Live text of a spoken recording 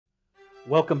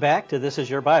Welcome back to This Is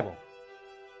Your Bible.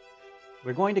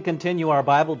 We're going to continue our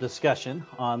Bible discussion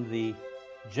on the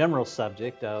general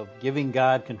subject of giving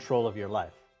God control of your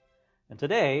life. And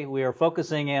today we are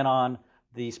focusing in on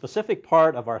the specific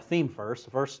part of our theme verse,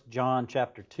 1 John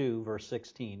chapter 2, verse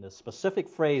 16, the specific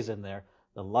phrase in there,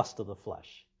 the lust of the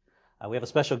flesh. We have a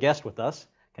special guest with us,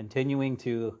 continuing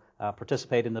to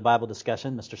participate in the Bible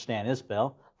discussion, Mr. Stan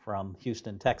Isbell from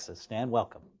Houston, Texas. Stan,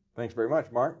 welcome. Thanks very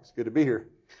much, Mark. It's good to be here.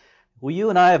 Well,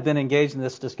 you and I have been engaged in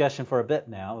this discussion for a bit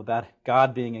now about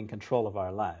God being in control of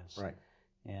our lives. Right.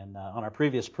 And on our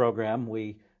previous program,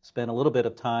 we spent a little bit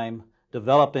of time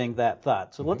developing that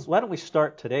thought. So why don't we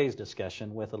start today's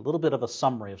discussion with a little bit of a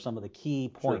summary of some of the key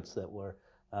points that were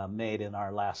made in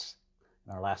our last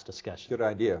discussion. Good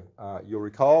idea. You'll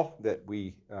recall that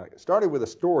we started with a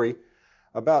story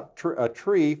about a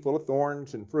tree full of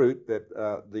thorns and fruit that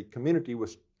the community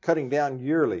was cutting down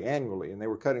annually, and they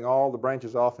were cutting all the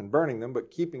branches off and burning them, but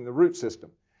keeping the root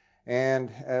system. And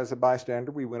as a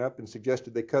bystander, we went up and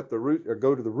suggested they cut the root, or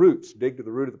go to the roots, dig to the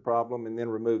root of the problem, and then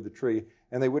remove the tree,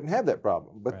 and they wouldn't have that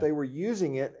problem. But They were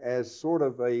using it as sort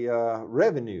of a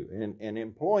revenue and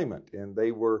employment, and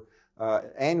they were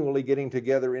annually getting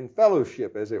together in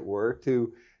fellowship, as it were,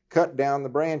 to cut down the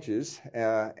branches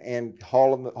and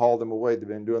haul them away. They've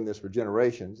been doing this for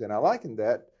generations, and I likened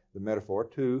that, the metaphor,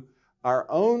 to our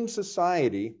own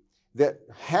society that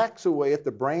hacks away at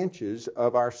the branches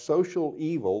of our social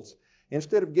evils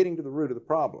instead of getting to the root of the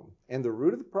problem. And the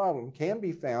root of the problem can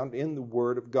be found in the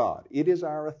Word of God. It is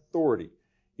our authority.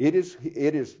 It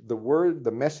is the Word,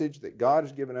 the message that God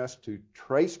has given us to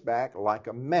trace back like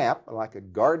a map, like a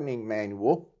gardening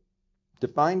manual, to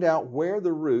find out where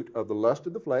the root of the lust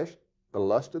of the flesh, the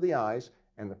lust of the eyes,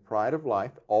 and the pride of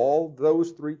life, all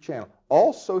those three channels,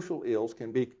 all social ills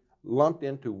can be lumped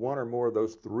into one or more of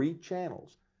those three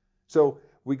channels. So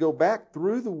we go back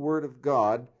through the Word of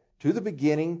God to the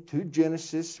beginning, to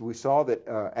Genesis. We saw that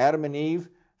Adam and Eve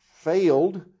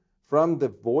failed from the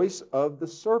voice of the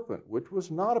serpent, which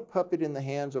was not a puppet in the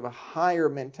hands of a higher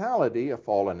mentality, a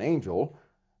fallen angel,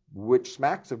 which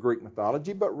smacks of Greek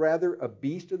mythology, but rather a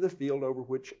beast of the field over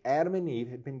which Adam and Eve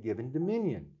had been given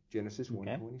dominion. Genesis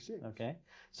 1:26. Okay.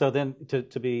 So then,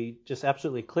 to be just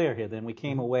absolutely clear here, then we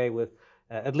came away with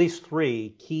at least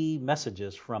three key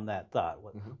messages from that thought.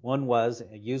 One was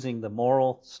using the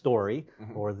moral story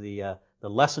or the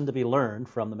lesson to be learned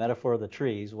from the metaphor of the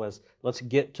trees was let's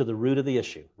get to the root of the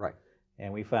issue. Right.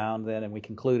 And we found then, and we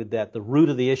concluded that the root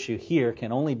of the issue here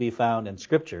can only be found in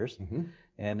Scriptures,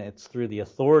 and it's through the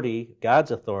authority,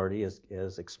 God's authority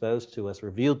is exposed to us,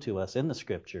 revealed to us in the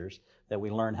Scriptures, that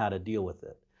we learn how to deal with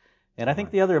it. And I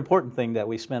think the other important thing that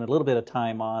we spent a little bit of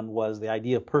time on was the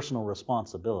idea of personal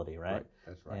responsibility, right?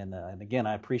 That's right. And again,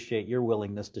 I appreciate your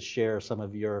willingness to share some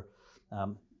of your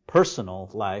personal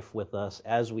life with us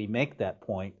as we make that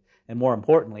point, and more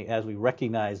importantly, as we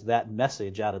recognize that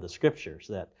message out of the Scriptures,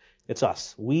 that it's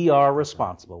us. We are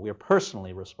responsible. We are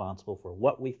personally responsible for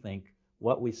what we think,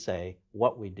 what we say,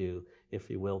 what we do, if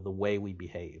you will, the way we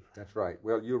behave. That's right.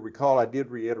 Well, you'll recall I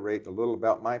did reiterate a little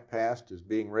about my past as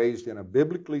being raised in a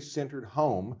biblically centered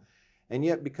home and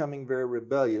yet becoming very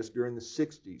rebellious during the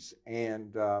 60s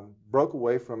and broke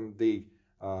away from the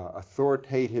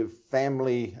authoritative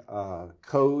family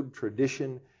code,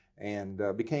 tradition, and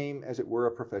became, as it were,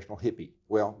 a professional hippie.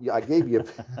 Well, I gave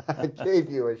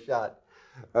you a shot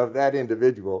of that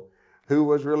individual who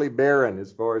was really barren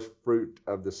as far as fruit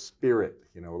of the Spirit,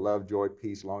 love, joy,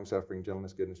 peace, long-suffering,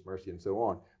 gentleness, goodness, mercy, and so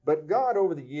on. But God,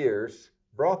 over the years,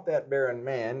 brought that barren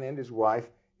man and his wife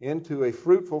into a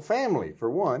fruitful family, for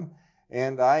one,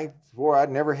 and I swore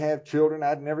I'd never have children,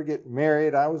 I'd never get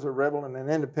married, I was a rebel and an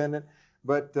independent,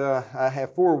 but I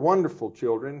have 4 wonderful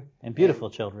children. And beautiful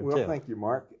children, too. Well, thank you,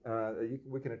 Mark.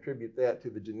 We can attribute that to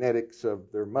the genetics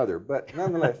of their mother, but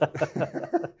nonetheless,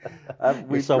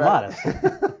 You're so modest.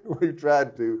 We've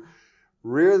tried to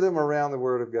rear them around the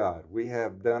Word of God. We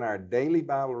have done our daily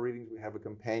Bible readings. We have a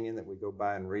companion that we go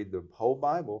by and read the whole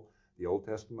Bible, the Old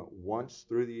Testament once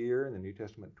through the year and the New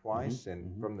Testament twice.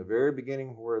 And from the very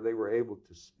beginning where they were able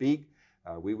to speak,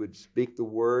 we would speak the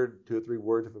word, 2 or 3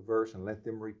 words of a verse, and let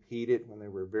them repeat it when they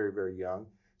were very, very young.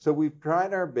 So we've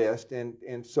tried our best,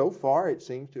 and so far it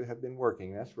seems to have been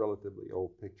working. That's a relatively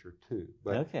old picture, too.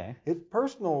 But his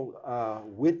personal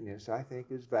witness, I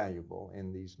think, is valuable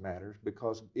in these matters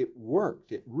because it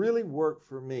worked. It really worked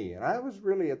for me, and I was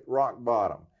really at rock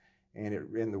bottom.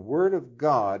 And the Word of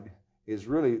God is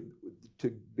really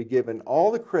to be given all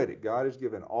the credit. God has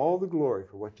given all the glory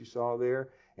for what you saw there.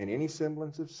 and any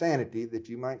semblance of sanity that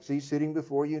you might see sitting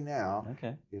before you now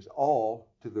is all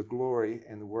to the glory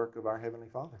and the work of our Heavenly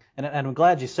Father. And I'm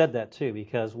glad you said that too,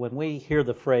 because when we hear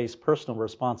the phrase personal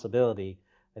responsibility,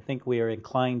 I think we are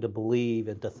inclined to believe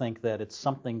and to think that it's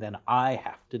something that I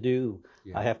have to do.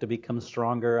 Yeah. I have to become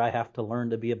stronger. I have to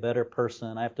learn to be a better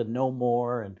person. I have to know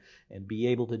more and be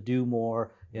able to do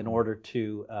more in order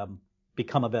to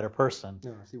become a better person.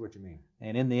 No, I see what you mean.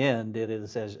 And in the end, it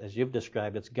is, as you've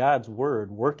described, it's God's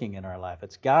Word working in our life.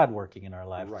 It's God working in our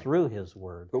life through His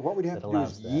Word. But what we have to do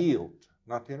is yield.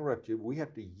 Not to interrupt you, but we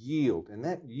have to yield. And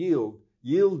that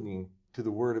yielding to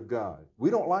the Word of God.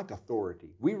 We don't like authority.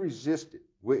 We resist it.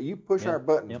 You push our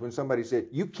buttons when somebody said,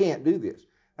 you can't do this.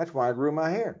 That's why I grew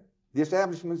my hair. The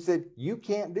establishment said, you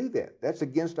can't do that. That's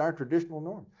against our traditional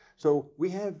norm. So we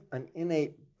have an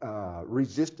innate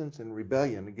resistance and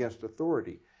rebellion against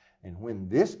authority. And when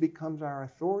this becomes our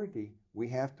authority, we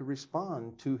have to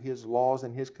respond to His laws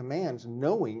and His commands,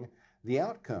 knowing the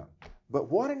outcome. But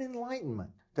what an enlightenment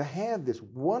to have this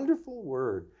wonderful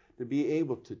Word, to be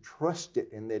able to trust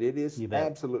it and that it is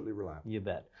absolutely reliable. You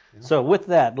bet. So with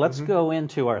that, let's go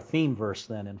into our theme verse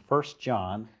then in 1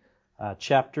 John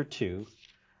chapter 2.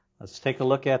 Let's take a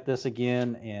look at this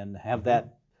again and have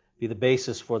that be the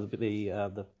basis for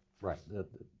the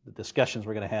discussions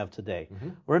we're going to have today.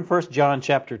 We're in 1 John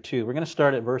chapter 2. We're going to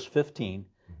start at verse 15.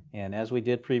 And as we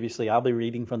did previously, I'll be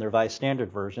reading from the Revised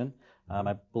Standard Version.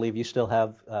 I believe you still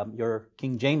have your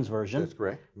King James Version. That's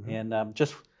correct. And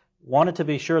just wanted to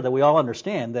be sure that we all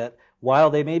understand that while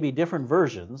they may be different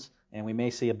versions, and we may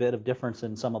see a bit of difference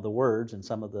in some of the words and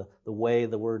some of the way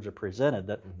the words are presented,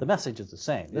 that the message is the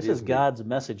same. This is God's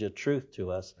message of truth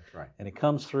to us. That's right. And it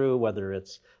comes through whether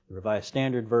it's the Revised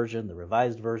Standard Version, the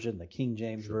Revised Version, the King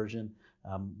James Version.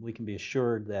 We can be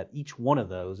assured that each one of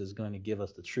those is going to give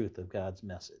us the truth of God's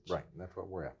message. Right, and that's what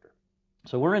we're after.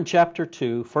 So we're in chapter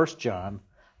 2, 1 John,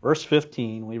 verse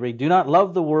 15. We read, "Do not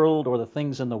love the world or the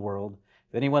things in the world.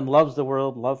 If anyone loves the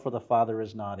world, love for the Father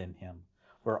is not in him.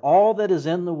 For all that is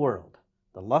in the world,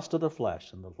 the lust of the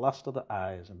flesh and the lust of the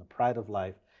eyes and the pride of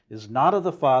life, is not of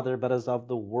the Father, but is of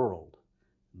the world.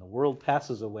 And the world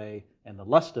passes away, and the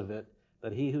lust of it,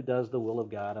 but he who does the will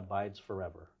of God abides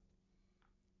forever."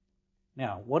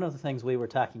 Now, one of the things we were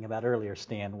talking about earlier,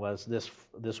 Stan, was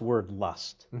this word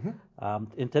lust.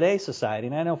 In today's society,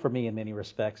 and I know for me in many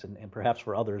respects, and perhaps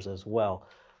for others as well,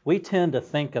 we tend to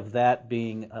think of that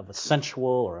being of a sensual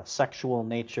or a sexual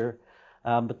nature.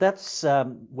 But that's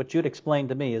what you'd explained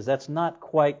to me, is that's not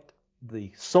quite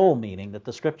the sole meaning that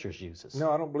the Scriptures uses. No,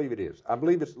 I don't believe it is. I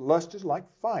believe lust is like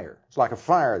fire. It's like a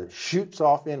fire that shoots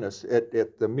off in us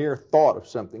at the mere thought of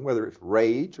something, whether it's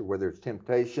rage or whether it's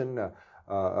temptation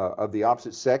of the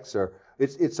opposite sex, or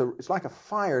it's like a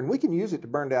fire, and we can use it to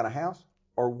burn down a house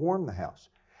or warm the house.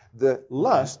 The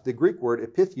lust, the Greek word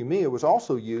epithumia, was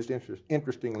also used,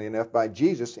 interestingly enough, by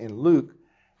Jesus in Luke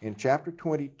in chapter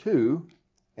 22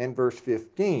 and verse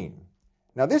 15.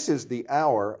 Now, this is the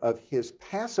hour of his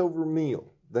Passover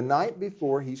meal, the night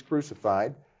before he's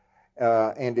crucified,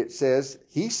 and it says,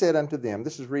 "He said unto them,"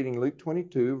 this is reading Luke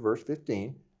 22, verse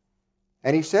 15,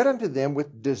 "And he said unto them,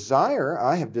 with desire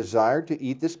I have desired to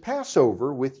eat this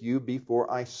Passover with you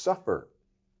before I suffer.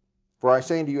 For I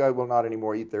say unto you, I will not any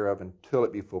more eat thereof until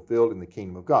it be fulfilled in the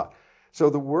kingdom of God."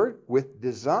 So the word with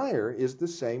desire is the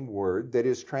same word that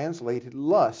is translated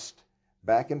lust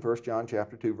back in 1 John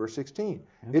chapter 2, verse 16.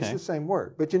 Okay. It's the same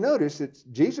word. But you notice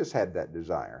Jesus had that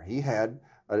desire. He had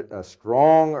a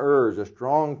strong urge, a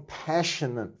strong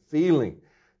passionate feeling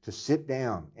to sit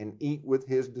down and eat with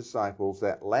his disciples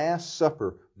that Last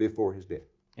Supper before his death.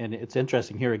 And it's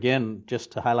interesting here again,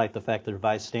 just to highlight the fact that the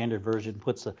Revised Standard Version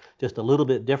puts just a little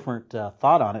bit different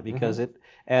thought on it, because it,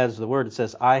 as the word, it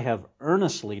says, "I have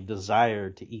earnestly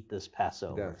desired to eat this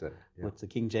Passover." That's it. Yeah. With the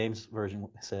King James Version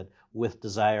said, "With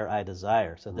desire I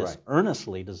desire." So this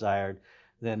earnestly desired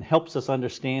then helps us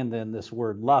understand then this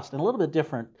word lust in a little bit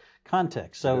different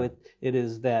context. So it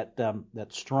is that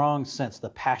strong sense, the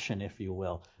passion, if you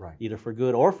will, either for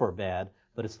good or for bad.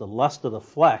 But it's the lust of the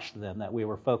flesh, then, that we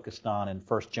were focused on in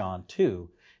 1 John 2,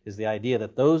 is the idea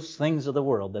that those things of the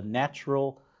world, the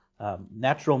natural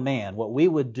man, what we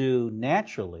would do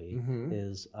naturally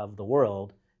is of the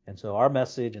world. And so our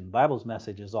message and the Bible's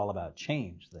message is all about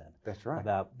change, then. That's right.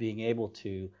 About being able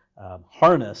to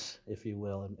harness, if you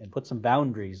will, and put some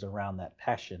boundaries around that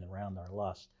passion, around our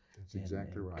lust. That's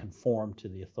exactly right. Conform to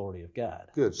the authority of God.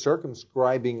 Good.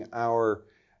 Circumscribing our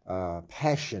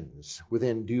passions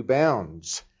within due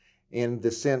bounds, in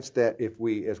the sense that if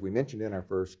we, as we mentioned in our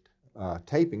first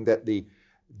taping, that the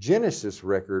Genesis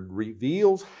record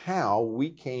reveals how we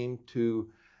came to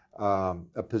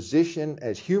a position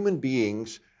as human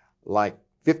beings like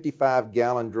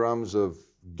 55-gallon drums of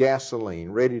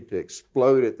gasoline ready to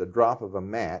explode at the drop of a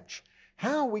match,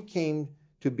 how we came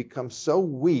to become so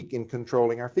weak in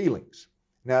controlling our feelings.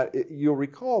 Now, you'll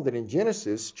recall that in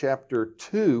Genesis chapter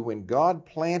 2, when God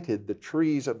planted the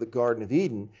trees of the Garden of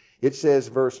Eden, it says,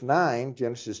 verse 9,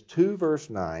 Genesis 2, verse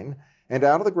 9, "And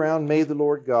out of the ground made the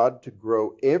Lord God to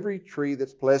grow every tree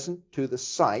that's pleasant to the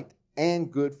sight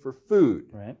and good for food."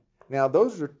 Right. Now,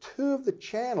 those are two of the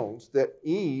channels that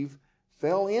Eve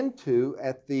fell into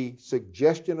at the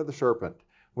suggestion of the serpent.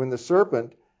 When the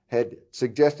serpent had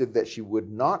suggested that she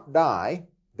would not die,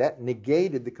 that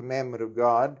negated the commandment of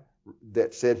God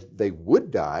that said they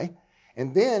would die.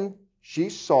 And then she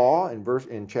saw,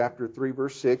 in chapter 3,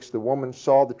 verse 6, the woman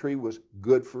saw the tree was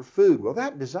good for food. Well,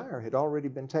 that desire had already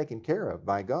been taken care of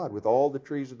by God with all the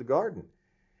trees of the garden.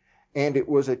 And it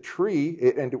was a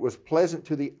tree, and it was pleasant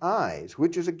to the eyes,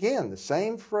 which is, again, the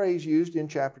same phrase used in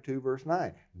chapter 2, verse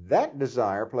 9. That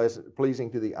desire,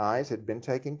 pleasing to the eyes, had been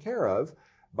taken care of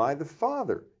by the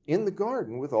Father in the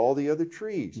garden with all the other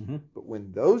trees. Mm-hmm. But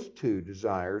when those two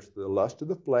desires, the lust of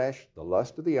the flesh, the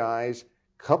lust of the eyes,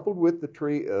 coupled with the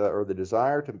tree, or the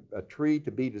desire to a tree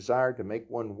to be desired to make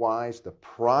one wise, the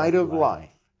pride of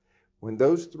life, when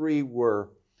those three were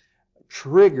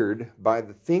triggered by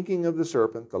the thinking of the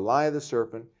serpent, the lie of the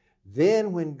serpent,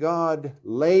 then when God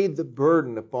laid the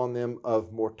burden upon them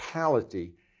of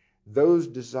mortality, those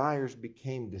desires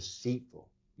became deceitful.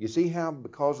 You see how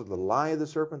because of the lie of the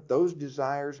serpent, those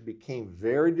desires became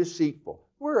very deceitful.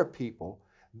 We're a people,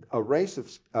 a race of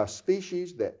a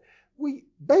species that we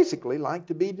basically like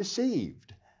to be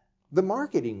deceived. The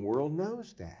marketing world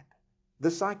knows that. The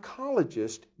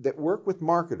psychologists that work with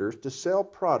marketers to sell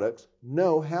products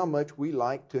know how much we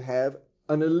like to have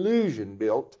an illusion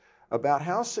built about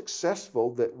how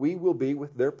successful that we will be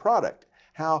with their product.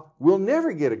 How we'll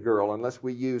never get a girl unless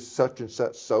we use such and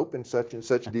such soap and such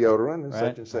deodorant and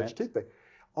such and such toothpaste.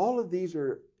 All of these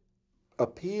are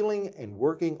appealing and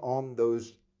working on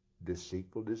those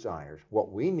deceitful desires.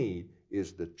 What we need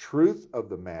is the truth of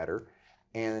the matter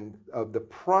and of the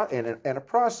and a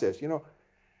process. You know.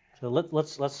 So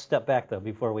let's step back though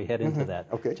before we head into that.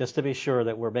 Okay. Just to be sure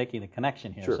that we're making a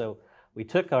connection here. Sure. So we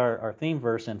took our theme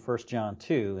verse in 1 John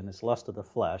 2 in this lust of the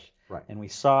flesh, right, and we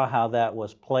saw how that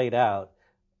was played out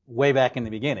way back in the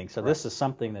beginning. So right, this is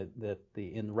something that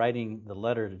in writing the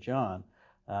letter to John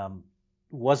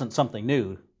wasn't something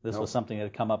new. This was something that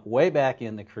had come up way back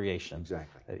in the creation.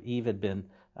 Exactly. Eve had been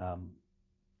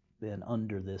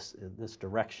under this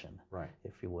direction, right,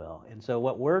 if you will. And so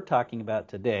what we're talking about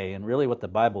today, and really what the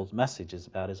Bible's message is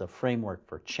about, is a framework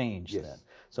for change. Yes. Then.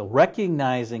 So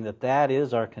recognizing that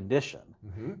is our condition,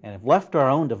 mm-hmm, and if left to our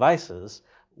own devices,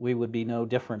 we would be no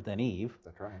different than Eve.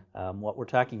 That's right. What we're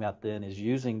talking about then is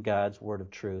using God's word of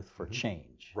truth for mm-hmm,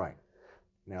 change. Right.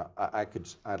 Now,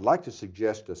 I'd like to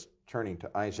suggest us turning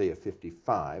to Isaiah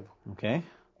 55. Okay.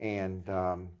 And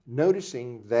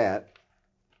noticing that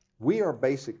we are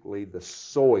basically the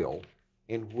soil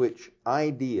in which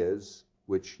ideas,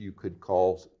 which you could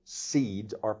call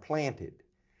seeds, are planted.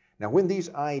 Now, when these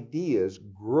ideas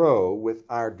grow with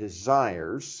our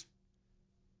desires,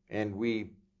 and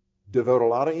we devote a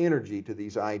lot of energy to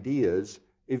these ideas,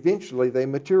 eventually they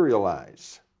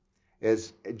materialize.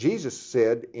 As Jesus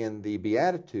said in the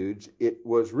Beatitudes, it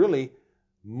was really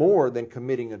more than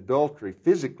committing adultery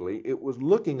physically. It was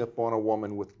looking upon a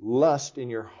woman with lust in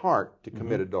your heart to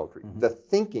commit mm-hmm, adultery. Mm-hmm. The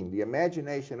thinking, the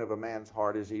imagination of a man's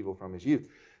heart is evil from his youth.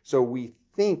 So we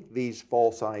think these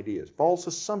false ideas, false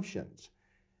assumptions.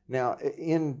 Now,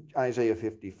 in Isaiah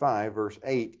 55, verse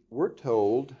 8, we're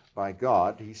told by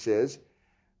God, he says,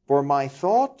 "For my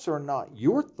thoughts are not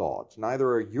your thoughts, neither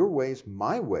are your ways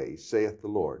my ways, saith the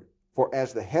Lord. For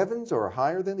as the heavens are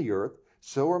higher than the earth,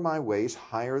 so are my ways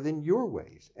higher than your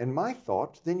ways, and my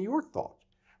thoughts than your thoughts.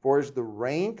 For as the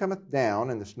rain cometh down,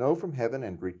 and the snow from heaven,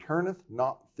 and returneth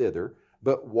not thither,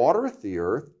 but watereth the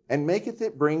earth, and maketh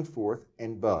it bring forth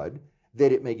and bud,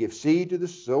 that it may give seed to the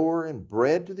sower, and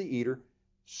bread to the eater,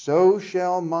 so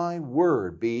shall my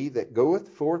word be that goeth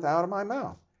forth out of my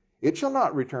mouth. It shall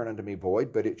not return unto me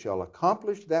void, but it shall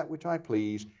accomplish that which I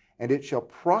please, and it shall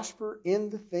prosper in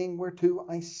the thing whereto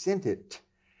I sent it."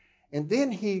 And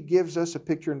then he gives us a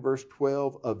picture in verse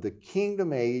 12 of the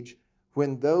kingdom age,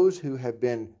 when those who have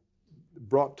been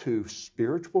brought to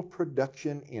spiritual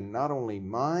production in not only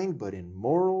mind, but in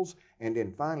morals, and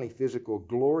in finally physical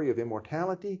glory of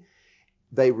immortality,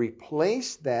 they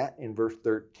replace that in verse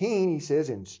 13. He says,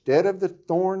 "Instead of the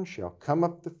thorn shall come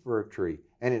up the fir tree,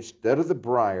 and instead of the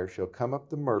briar shall come up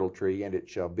the myrtle tree, and it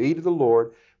shall be to the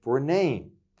Lord for a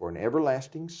name, for an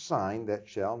everlasting sign that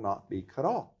shall not be cut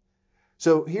off."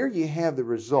 So here you have the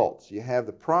results. You have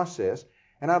the process,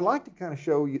 And I'd like to kind of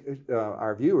show you,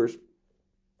 our viewers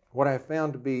what I have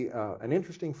found to be an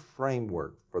interesting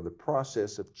framework for the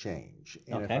process of change.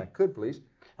 And if I could, please.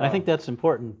 And I think that's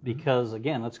important because,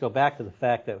 again, let's go back to the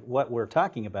fact that what we're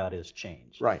talking about is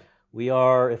change. Right. We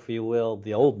are, if you will,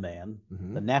 the old man,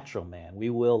 the natural man. We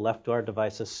will, left to our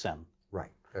devices, sin.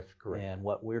 Right. That's correct. And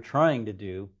what we're trying to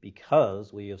do,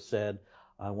 because we have said,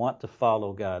 I want to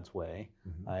follow God's way,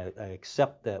 I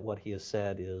accept that what He has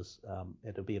said is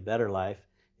it'll be a better life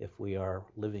if we are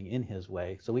living in His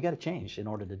way. So we got to change in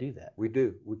order to do that. We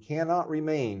do. We cannot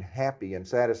remain happy and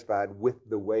satisfied with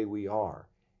the way we are.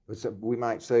 We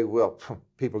might say, well,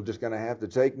 people are just going to have to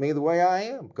take me the way I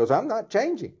am because I'm not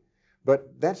changing.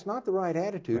 But that's not the right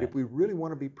attitude if we really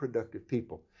want to be productive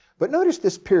people. But notice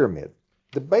this pyramid.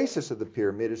 The basis of the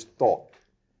pyramid is thought.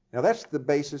 Now that's the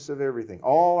basis of everything.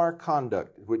 All our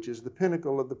conduct, which is the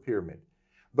pinnacle of the pyramid.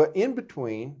 But in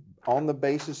between, on the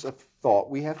basis of thought,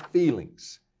 we have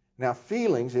feelings. Now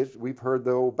feelings, we've heard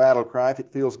the old battle cry, if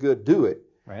it feels good, do it.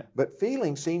 Right. But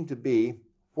feelings seem to be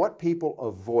what people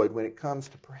avoid when it comes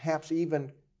to perhaps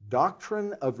even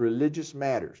doctrine of religious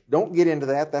matters. Don't get into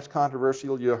that. That's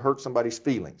controversial. You'll hurt somebody's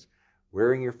feelings.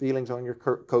 Wearing your feelings on your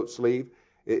coat sleeve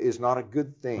is not a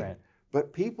good thing. Right.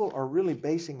 But people are really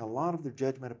basing a lot of their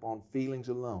judgment upon feelings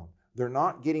alone. They're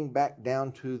not getting back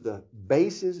down to the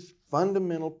basis,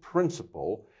 fundamental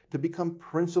principle to become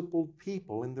principled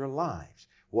people in their lives.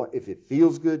 What if it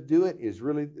feels good, do it, is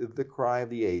really the cry of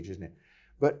the age, isn't it?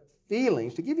 But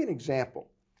feelings, to give you an example,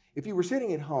 if you were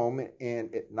sitting at home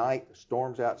and at night,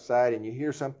 storm's outside, and you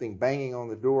hear something banging on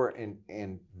the door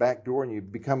and back door, and you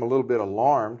become a little bit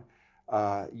alarmed,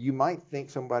 you might think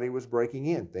somebody was breaking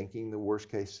in, thinking the worst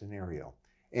case scenario.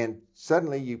 And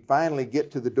suddenly you finally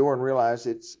get to the door and realize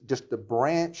it's just a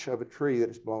branch of a tree that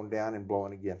is blown down and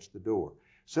blowing against the door.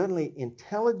 Suddenly,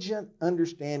 intelligent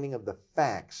understanding of the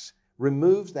facts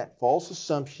removes that false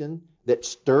assumption that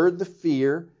stirred the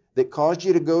fear, that caused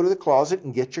you to go to the closet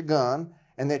and get your gun,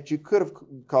 and that you could have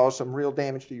caused some real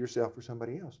damage to yourself or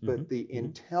somebody else. But the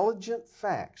intelligent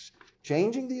facts,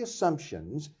 changing the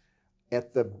assumptions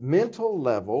at the mental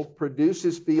level,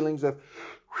 produces feelings of,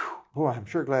 boy, I'm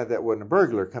sure glad that wasn't a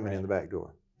burglar coming in the back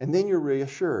door. And then you're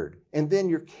reassured. And then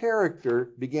your character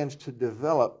begins to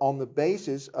develop on the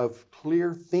basis of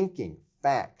clear thinking,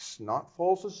 facts, not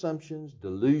false assumptions,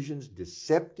 delusions,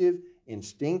 deceptive,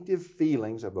 instinctive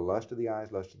feelings of the lust of the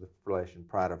eyes, lust of the flesh, and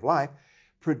pride of life,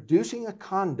 producing a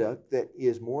conduct that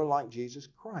is more like Jesus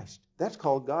Christ. That's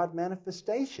called God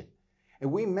manifestation.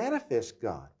 And we manifest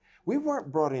God. We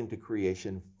weren't brought into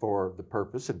creation for the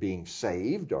purpose of being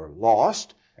saved or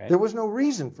lost. Right. There was no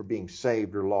reason for being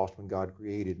saved or lost when God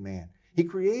created man. He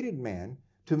created man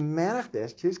to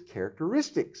manifest His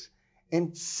characteristics.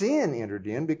 And sin entered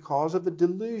in because of a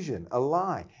delusion, a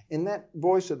lie. And that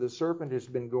voice of the serpent has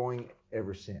been going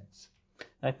ever since.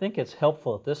 I think it's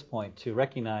helpful at this point to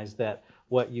recognize that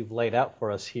what you've laid out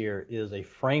for us here is a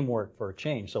framework for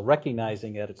change. So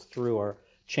recognizing that it's through our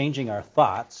changing our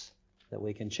thoughts that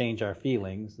we can change our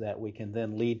feelings, that we can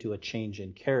then lead to a change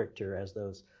in character as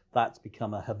those thoughts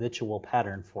become a habitual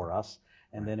pattern for us.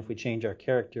 And then if we change our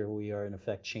character, we are in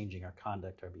effect changing our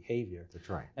conduct, our behavior. That's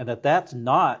right. And that's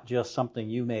not just something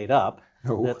you made up.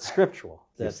 No. That's scriptural.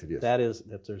 Yes, it is.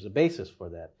 That there's a basis for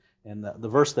that. And the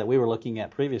verse that we were looking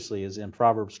at previously is in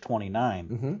Proverbs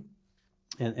 29.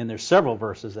 And there's several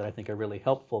verses that I think are really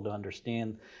helpful to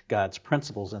understand God's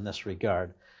principles in this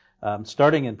regard.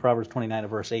 Starting in Proverbs 29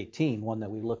 verse 18, one that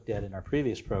we looked at in our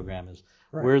previous program is,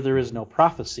 where there is no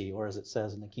prophecy, or as it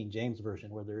says in the King James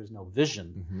Version, where there is no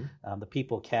vision, the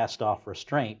people cast off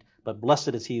restraint, but blessed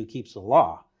is he who keeps the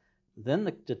law. Then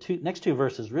the next two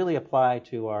verses really apply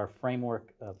to our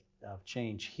framework of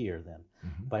change here then.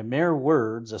 By mere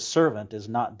words a servant is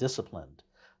not disciplined,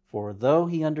 for though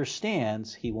he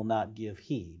understands, he will not give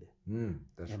heed.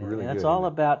 That's really good. That's all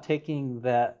about taking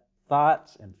that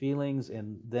thoughts and feelings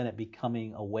and then it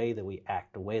becoming a way that we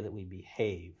act, a way that we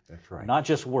behave. That's right. Not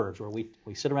just words where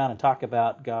we sit around and talk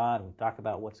about God and we talk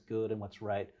about what's good and what's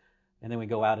right, and then we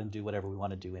go out and do whatever we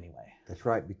want to do anyway. That's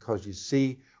right, because you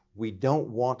see, we don't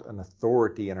want an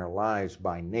authority in our lives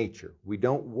by nature. We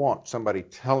don't want somebody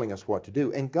telling us what to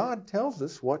do. And God tells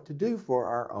us what to do for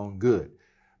our own good.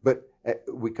 But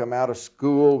we come out of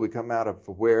school, we come out of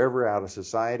wherever, out of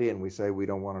society, and we say we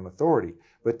don't want an authority.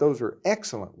 But those are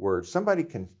excellent words. Somebody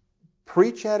can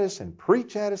preach at us and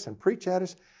preach at us and preach at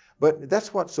us. But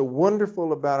that's what's so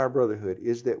wonderful about our brotherhood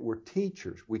is that we're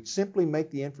teachers. We simply make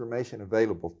the information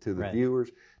available to the viewers,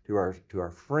 to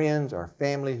our friends, our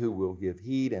family who will give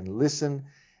heed and listen.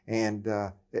 And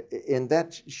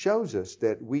that shows us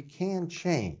that we can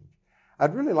change.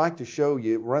 I'd really like to show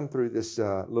you, run through this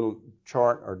little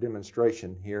chart or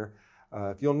demonstration here.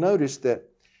 If you'll notice that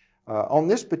on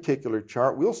this particular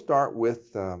chart, we'll start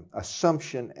with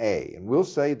assumption A, and we'll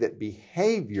say that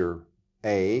behavior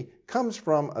A comes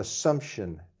from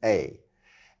assumption A.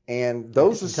 And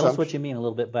those assumptions... Tell us what you mean a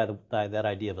little bit by that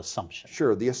idea of assumption.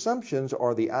 Sure. The assumptions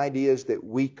are the ideas that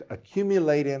we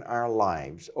accumulate in our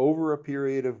lives over a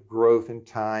period of growth and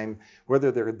time,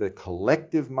 whether they're the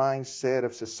collective mindset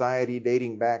of society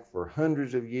dating back for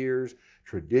hundreds of years,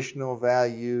 traditional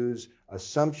values,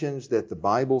 assumptions that the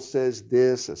Bible says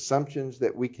this, assumptions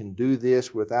that we can do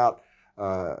this without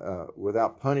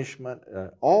punishment,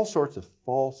 all sorts of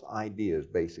false ideas,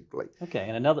 basically. Okay,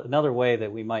 and another way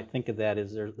that we might think of that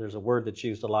is there's a word that's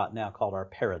used a lot now called our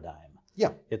paradigm.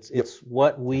 Yeah. It's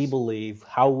what we believe,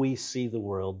 how we see the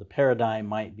world. The paradigm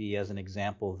might be, as an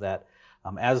example, that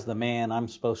as the man, I'm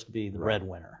supposed to be the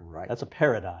breadwinner. Right. That's a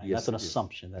paradigm. Yes, That's an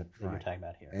assumption that you're talking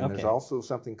about here. And there's also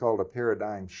something called a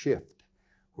paradigm shift,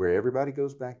 where everybody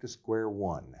goes back to square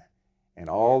one, and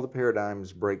all the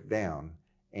paradigms break down.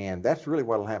 And that's really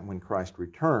what will happen when Christ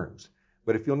returns.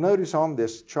 But if you'll notice on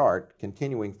this chart,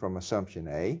 continuing from assumption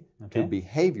A to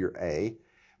behavior A,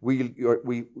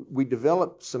 we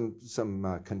develop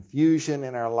some confusion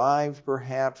in our lives,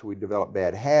 perhaps. We develop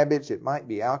bad habits. It might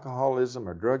be alcoholism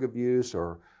or drug abuse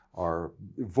or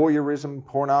voyeurism,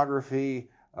 pornography,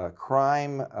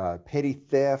 crime, petty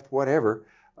theft, whatever,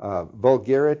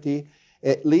 vulgarity.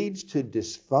 It leads to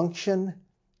dysfunction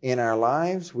in our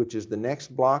lives, which is the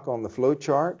next block on the flow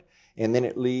chart, and then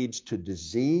it leads to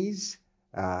disease,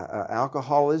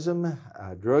 alcoholism,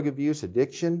 drug abuse,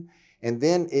 addiction, and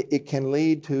then it can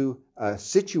lead to a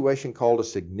situation called a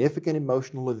significant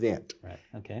emotional event. Right.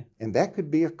 Okay. And that could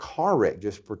be a car wreck,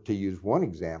 just to use one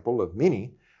example of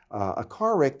many, a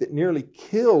car wreck that nearly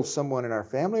kills someone in our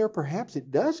family, or perhaps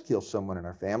it does kill someone in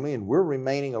our family, and we're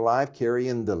remaining alive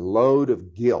carrying the load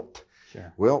of guilt.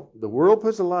 Sure. Well, the world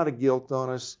puts a lot of guilt on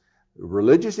us.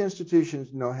 Religious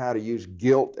institutions know how to use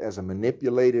guilt as a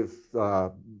manipulative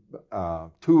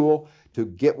tool to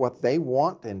get what they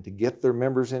want and to get their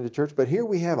members into church. But here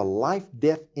we have a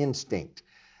life-death instinct,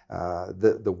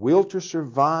 the will to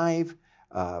survive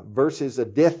versus a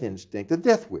death instinct, a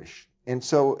death wish. And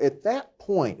so at that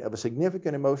point of a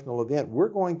significant emotional event, we're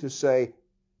going to say,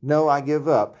 no, I give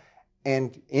up,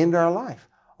 and end our life,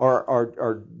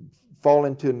 or fall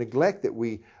into neglect that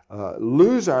we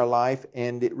lose our life,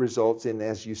 and it results in,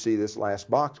 as you see this last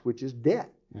box, which is death.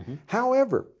 Mm-hmm.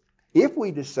 However, if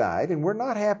we decide, and we're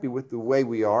not happy with the way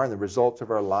we are and the results of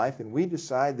our life, and we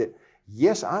decide that,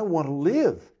 yes, I want to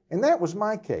live, and that was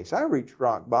my case. I reached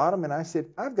rock bottom, and I said,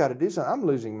 I've got to do something. I'm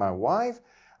losing my wife.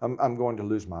 I'm going to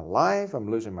lose my life. I'm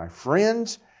losing my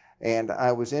friends. And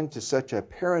I was into such a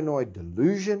paranoid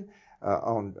delusion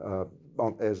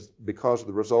because of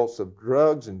the results of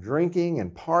drugs and drinking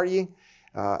and partying.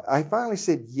 I finally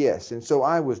said yes, and so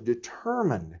I was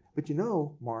determined. But you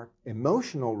know, Mark,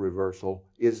 emotional reversal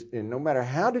is, and no matter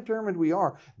how determined we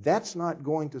are, that's not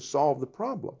going to solve the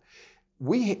problem.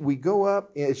 We go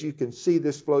up, as you can see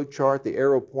this flow chart, the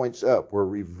arrow points up. We're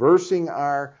reversing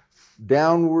our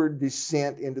downward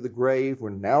descent into the grave.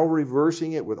 We're now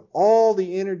reversing it with all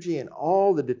the energy and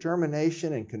all the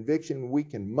determination and conviction we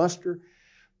can muster.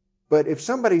 But if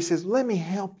somebody says, let me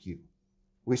help you,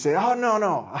 we say, oh,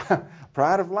 no.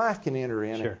 Pride of life can enter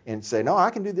in and say, no, I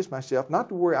can do this myself. Not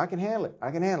to worry, I can handle it.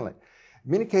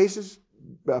 In many cases,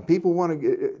 people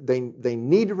they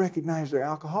need to recognize they're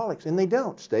alcoholics, and they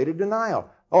don't. State of denial.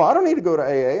 Oh, I don't need to go to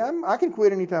AA. I can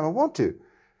quit anytime I want to.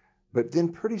 But then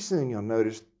pretty soon you'll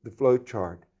notice the flow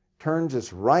chart turns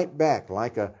us right back,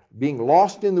 like being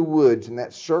lost in the woods, and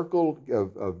that circle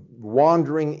of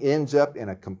wandering ends up in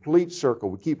a complete circle.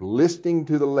 We keep listing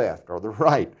to the left or the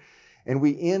right, and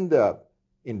we end up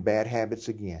in bad habits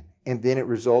again. And then it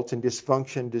results in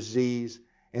dysfunction, disease,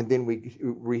 and then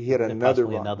we hit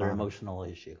another emotional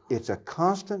issue. It's a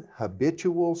constant,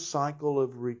 habitual cycle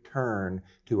of return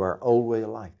to our old way of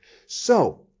life.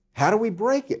 So, how do we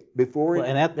break it before?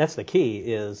 And that's the key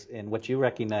is, and what you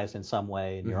recognized in some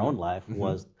way in your own life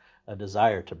was a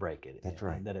desire to break it. That's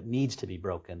right. That it needs to be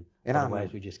broken. And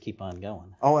otherwise, we just keep on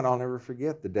going. Oh, and I'll never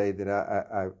forget the day that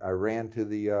I ran to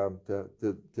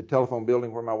the telephone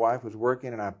building where my wife was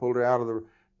working, and I pulled her out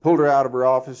of her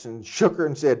office and shook her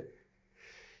and said,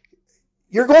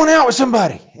 "You're going out with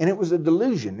somebody." And it was a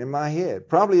delusion in my head.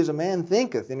 Probably as a man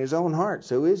thinketh in his own heart,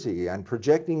 so is he. I'm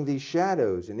projecting these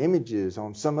shadows and images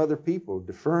on some other people,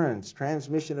 deference,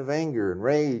 transmission of anger and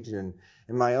rage and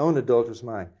my own adulterous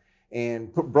mind.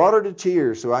 And brought her to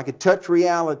tears so I could touch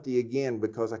reality again,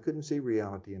 because I couldn't see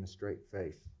reality in a straight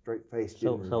face. straight face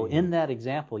So didn't redeem in me. that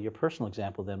example, your personal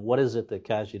example, then, what is it that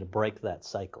caused you to break that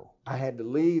cycle? I had to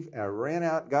leave. I ran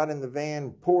out, got in the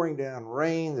van, pouring down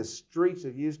rain. The streets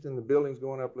of Houston, the buildings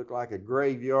going up looked like a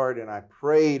graveyard, and I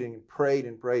prayed and prayed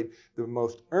and prayed, the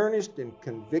most earnest and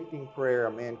convicting prayer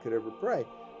a man could ever pray,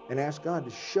 and asked God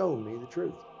to show me the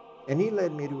truth. And he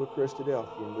led me to a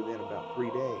Christadelphian within about 3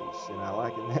 days, and I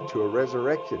liken that to a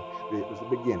resurrection. It was the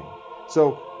beginning.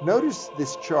 So notice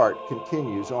this chart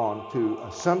continues on to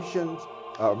assumptions,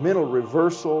 mental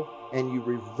reversal, and you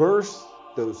reverse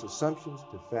those assumptions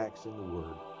to facts in the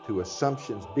Word. To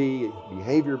assumptions B,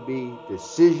 behavior B,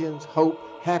 decisions, hope,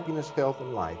 happiness, health,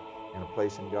 and life, and a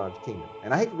place in God's kingdom.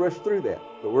 And I hate to rush through that,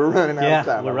 but we're running out of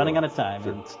time. We're running out of time.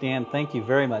 Sure. And Stan, thank you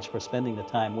very much for spending the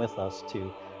time with us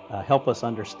to help us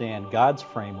understand God's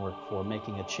framework for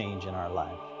making a change in our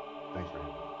life. Thanks for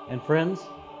having me. And friends,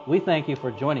 we thank you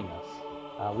for joining us.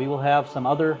 We will have some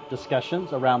other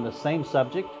discussions around the same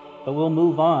subject, but we'll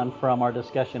move on from our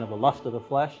discussion of the lust of the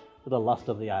flesh to the lust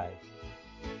of the eyes.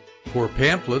 For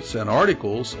pamphlets and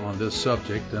articles on this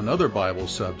subject and other Bible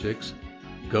subjects,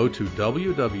 go to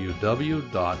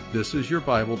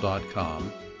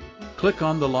www.thisisyourbible.com, click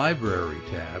on the Library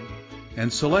tab,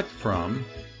 and select from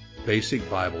Basic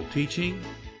Bible Teaching,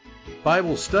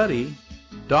 Bible Study,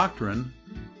 Doctrine,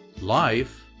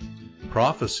 Life,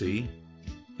 Prophecy,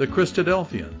 the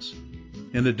Christadelphians.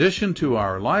 In addition to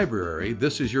our library,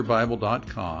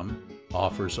 thisisyourbible.com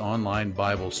offers online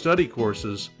Bible study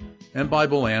courses and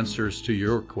Bible answers to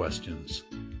your questions.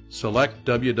 Select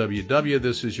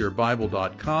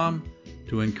www.thisisyourbible.com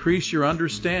to increase your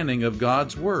understanding of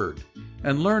God's Word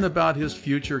and learn about His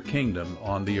future kingdom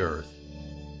on the earth.